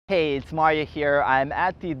Hey, it's Mario here. I'm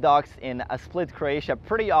at the docks in Split, Croatia.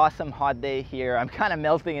 Pretty awesome hot day here. I'm kind of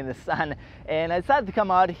melting in the sun, and I decided to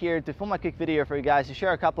come out here to film a quick video for you guys to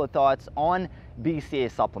share a couple of thoughts on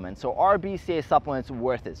BCAA supplements. So are BCAA supplements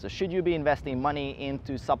worth it? So should you be investing money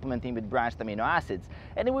into supplementing with branched amino acids?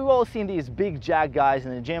 And then we've all seen these big jack guys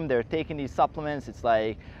in the gym. They're taking these supplements. It's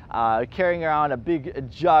like carrying around a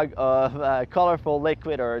big jug of colorful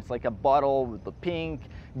liquid, or it's like a bottle with the pink,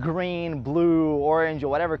 green, blue, orange, or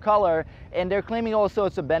whatever color, and they're claiming all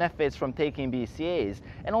sorts of benefits from taking BCAAs.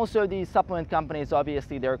 And also these supplement companies,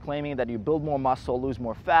 obviously they're claiming that you build more muscle, lose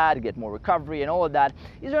more fat, get more recovery and all of that.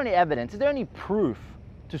 Is there any evidence, is there any proof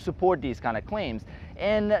to support these kind of claims?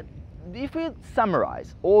 And if we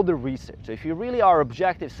summarize all the research, so if you really are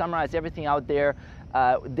objective, summarize everything out there,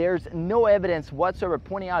 there's no evidence whatsoever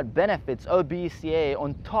pointing out benefits of BCAA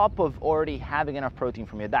on top of already having enough protein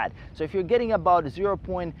from your diet. So if you're getting about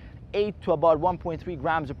 0.8 to about 1.3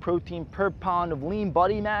 grams of protein per pound of lean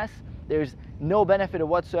body mass, there's no benefit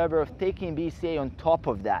whatsoever of taking BCAA on top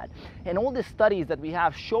of that. And all the studies that we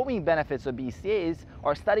have showing benefits of BCAAs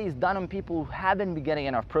are studies done on people who haven't been getting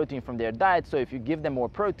enough protein from their diet. So if you give them more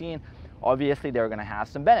protein, obviously they're going to have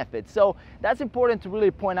some benefits. So that's important to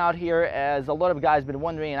really point out here, as a lot of guys have been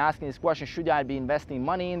wondering and asking this question, should I be investing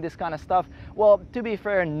money in this kind of stuff? Well, to be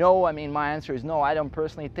fair, no. I mean, my answer is no. I don't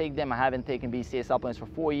personally take them. I haven't taken BCAA supplements for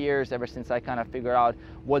 4 years, ever since I kind of figured out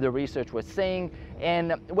what the research was saying.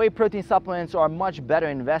 And whey protein supplements are a much better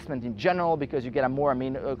investment in general because you get a more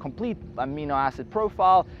complete amino acid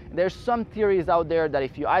profile. There's some theories out there that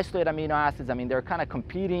if you isolate amino acids, they're kind of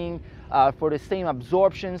competing for the same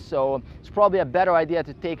absorption, so it's probably a better idea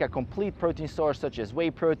to take a complete protein source such as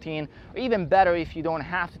whey protein, or even better if you don't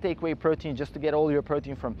have to take whey protein, just to get all your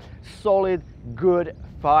protein from solid, good,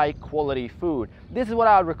 high quality food. This is what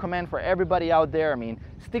I would recommend for everybody out there.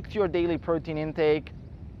 Stick to your daily protein intake.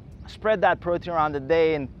 Spread that protein around the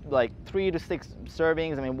day in like 3 to 6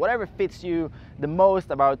 servings. Whatever fits you the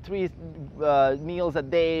most, about 3 meals a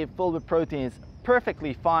day filled with protein is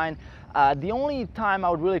perfectly fine. The only time I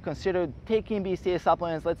would really consider taking BCAA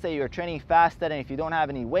supplements, let's say you're training fasted and if you don't have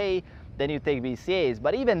any whey, then you take BCAAs.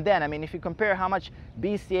 But even then, if you compare how much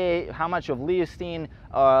BCAA, how much of leucine,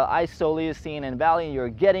 isoleucine and valine you're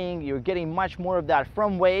getting much more of that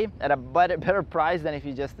from whey at a better price than if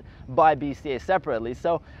you just buy BCAA separately.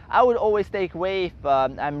 So I would always take whey if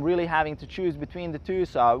I'm really having to choose between the two.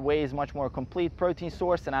 So whey is much more complete protein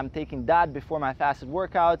source, and I'm taking that before my fasted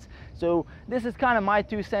workouts. So this is kind of my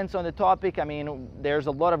 2 cents on the topic. There's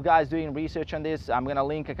a lot of guys doing research on this. I'm going to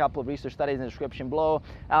link a couple of research studies in the description below.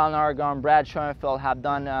 Alan Aragon, Brad Schoenfeld have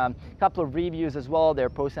done a couple of reviews as well. They're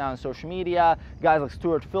posting on social media. Guys like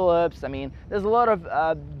Stuart Phillips. There's a lot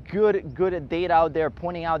of good data out there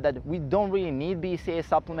pointing out that we don't really need BCAA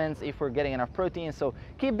supplements if we're getting enough protein. So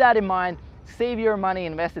keep that in mind. Save your money,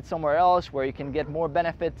 invest it somewhere else where you can get more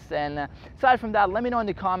benefits. And aside from that, let me know in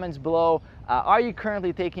the comments below, are you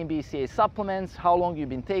currently taking BCAA supplements? How long you've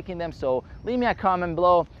been taking them? So leave me a comment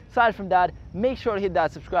below. Aside from that, make sure to hit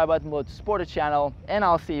that subscribe button below to support the channel, and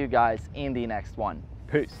I'll see you guys in the next one.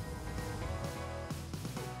 Peace.